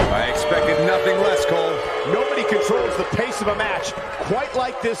back here. I expected nothing less, Cole. Nobody controls the pace of a match quite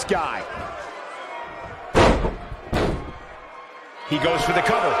like this guy. He goes for the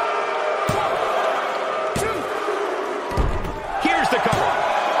cover. Here's the cover.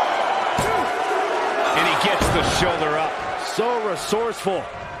 And he gets the shoulder up. So resourceful.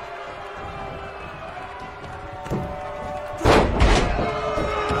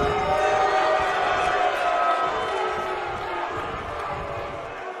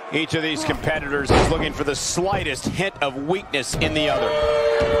 Each of these competitors is looking for the slightest hint of weakness in the other.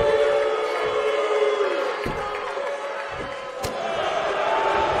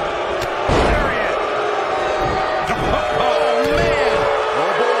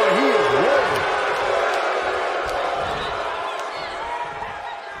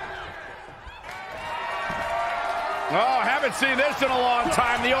 Seen this in a long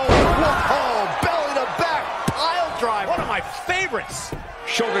time. The old belly to back pile drive. One of my favorites.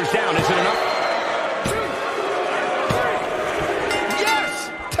 Shoulders down. Is it enough?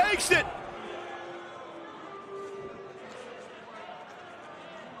 Yes! Takes it!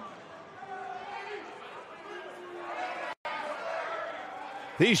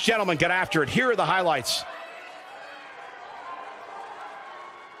 These gentlemen get after it. Here are the highlights.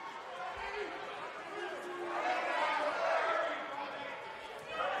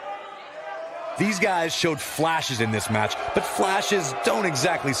 These guys showed flashes in this match, but flashes don't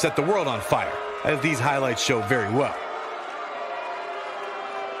exactly set the world on fire, as these highlights show very well.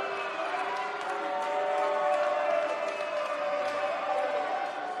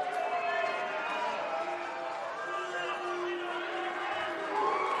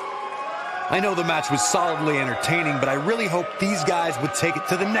 I know the match was solidly entertaining, but I really hope these guys would take it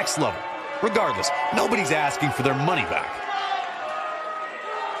to the next level. Regardless, nobody's asking for their money back.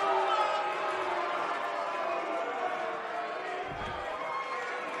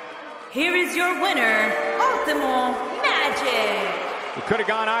 Here is your winner, Ultimo Magic. It could have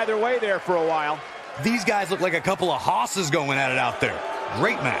gone either way there for a while. These guys look like a couple of hosses going at it out there.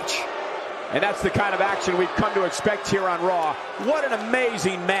 Great match. And that's the kind of action we've come to expect here on Raw. What an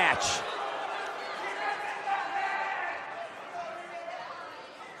amazing match.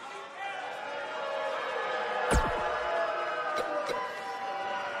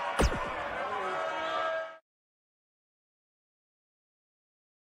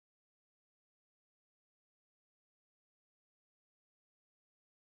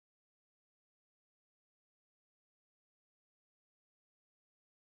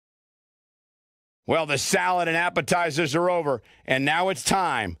 Well, the salad and appetizers are over, and now it's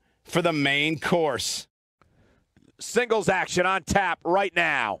time for the main course. Singles action on tap right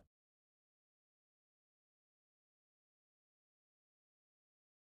now.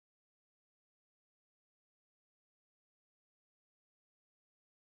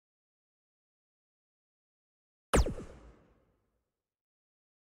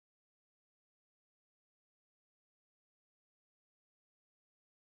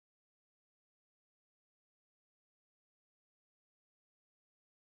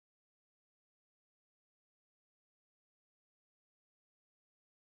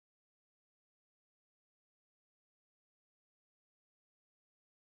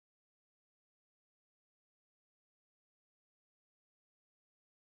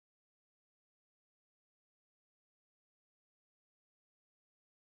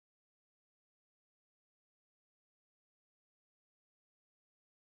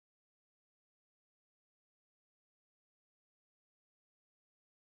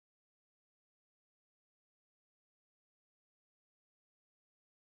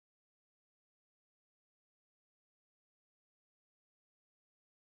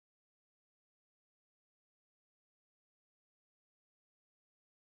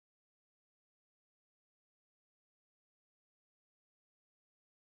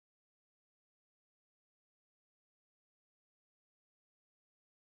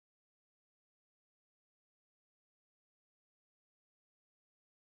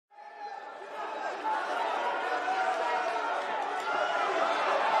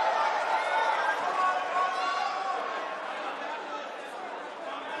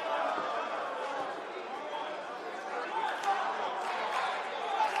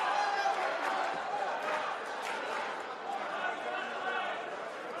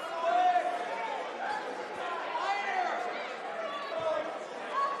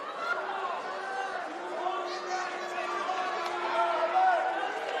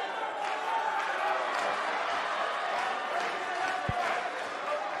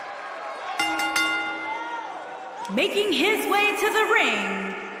 Making his way to the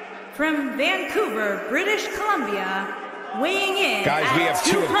ring from Vancouver, British Columbia, weighing in. Guys, we have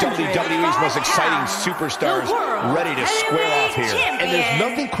two of WWE's most exciting superstars ready to square off here. And there's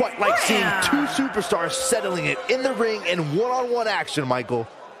nothing quite like seeing two superstars settling it in the ring in one-on-one action, Michael.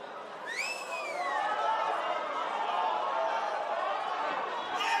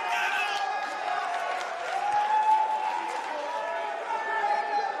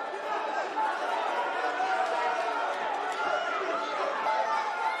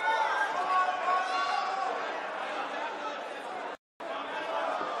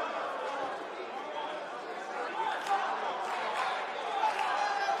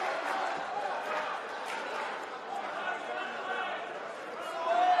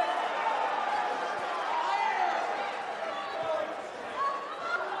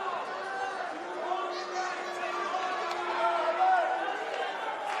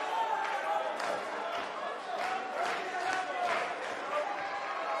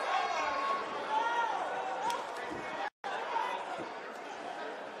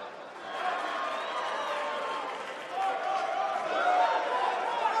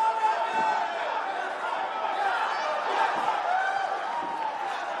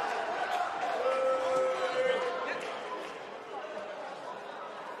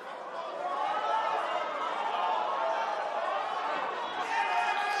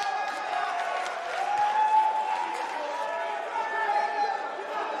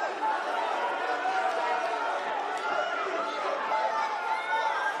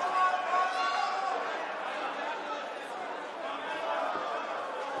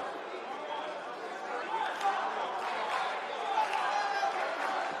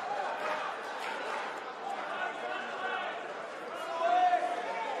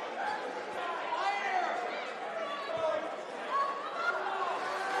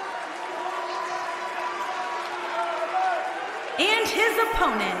 And his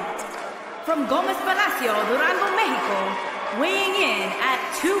opponent, from Gómez Palacio, Durango, Mexico, weighing in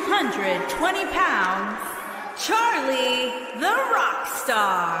at 220 pounds, Charlie the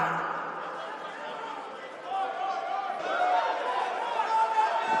Rockstar.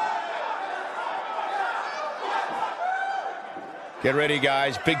 Get ready,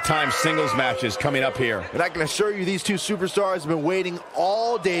 guys. Big-time singles matches coming up here. And I can assure you these two superstars have been waiting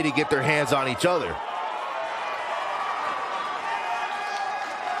all day to get their hands on each other.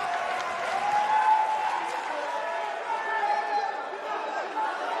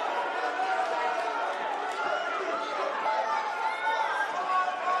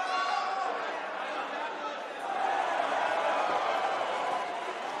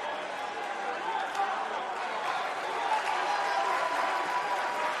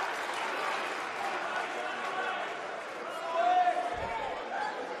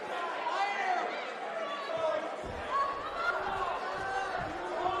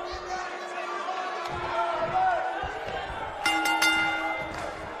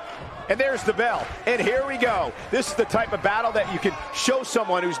 And there's the bell. And here we go. This is the type of battle that you can show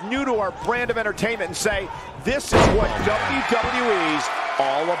someone who's new to our brand of entertainment and say, this is what WWE's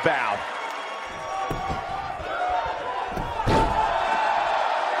all about.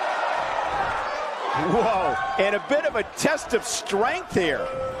 Whoa, and a bit of a test of strength here.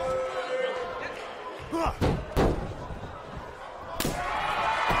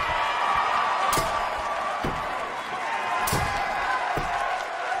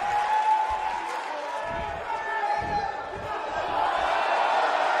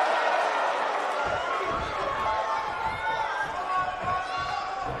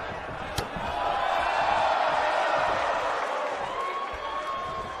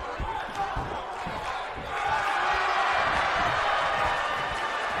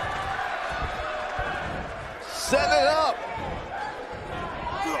 Set it up.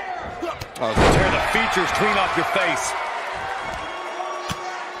 Oh, tear the features clean off your face.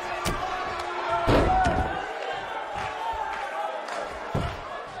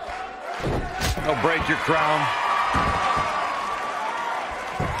 Don't break your crown.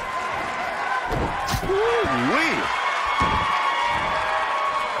 Woo-wee.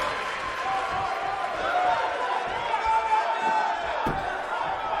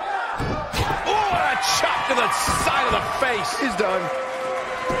 Chop to the side of the face. He's done.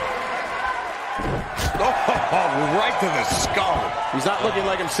 Oh, right to the skull. He's not looking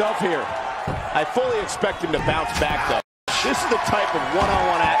like himself here. I fully expect him to bounce back, though. This is the type of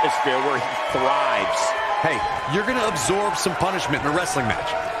one-on-one atmosphere where he thrives. Hey, you're going to absorb some punishment in a wrestling match.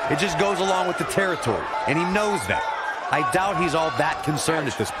 It just goes along with the territory, and he knows that. I doubt he's all that concerned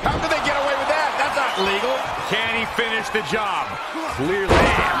at this point. How did they get away with that? That's not legal. Can he finish the job? Clearly.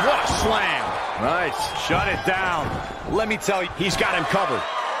 Man, what a slam. Nice. Shut it down. Let me tell you, He's got him covered.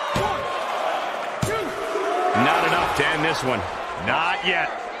 Not enough to end this one. Not yet.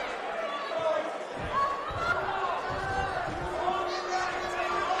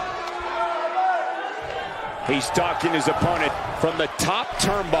 He's stalking his opponent from the top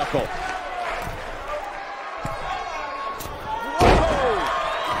turnbuckle.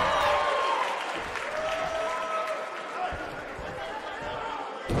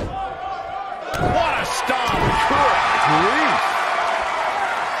 What a stomp. Grief.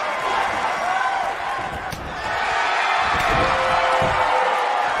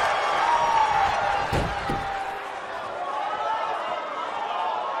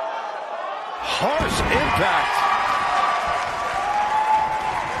 Harsh impact.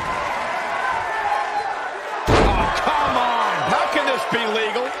 Oh, come on. How can this be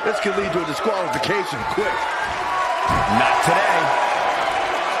legal? This could lead to a disqualification quick. Not today.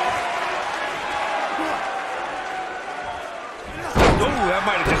 Ooh, that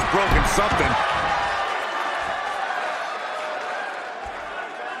might have just broken something.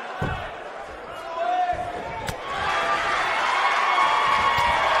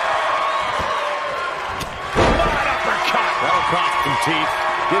 That'll cost some teeth.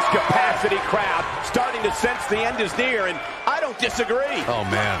 This capacity crowd starting to sense the end is near, and I don't disagree. oh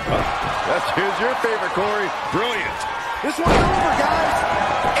man. Here's your favorite, Corey. Brilliant. This one's over, guys.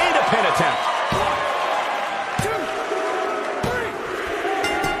 And a pin attempt. 1, 2, 3.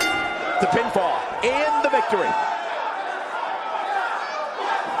 The pinfall and the victory.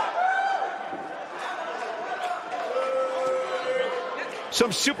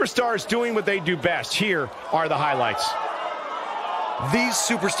 Some superstars doing what they do best. Here are the highlights. These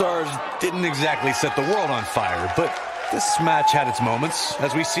superstars didn't exactly set the world on fire, but this match had its moments,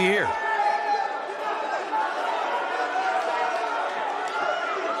 as we see here.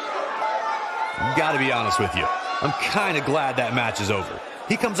 Gotta be honest with you, I'm kind of glad that match is over.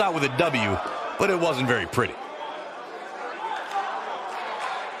 He comes out with a W, but it wasn't very pretty.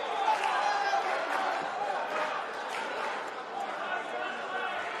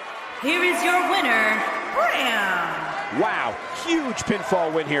 Here is your winner, Bram. Wow, huge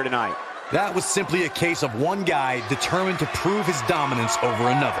pinfall win here tonight. That was simply a case of one guy determined to prove his dominance over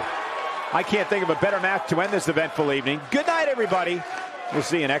another. I can't think of a better match to end this eventful evening. Good night, everybody. We'll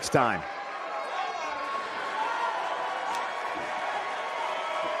see you next time.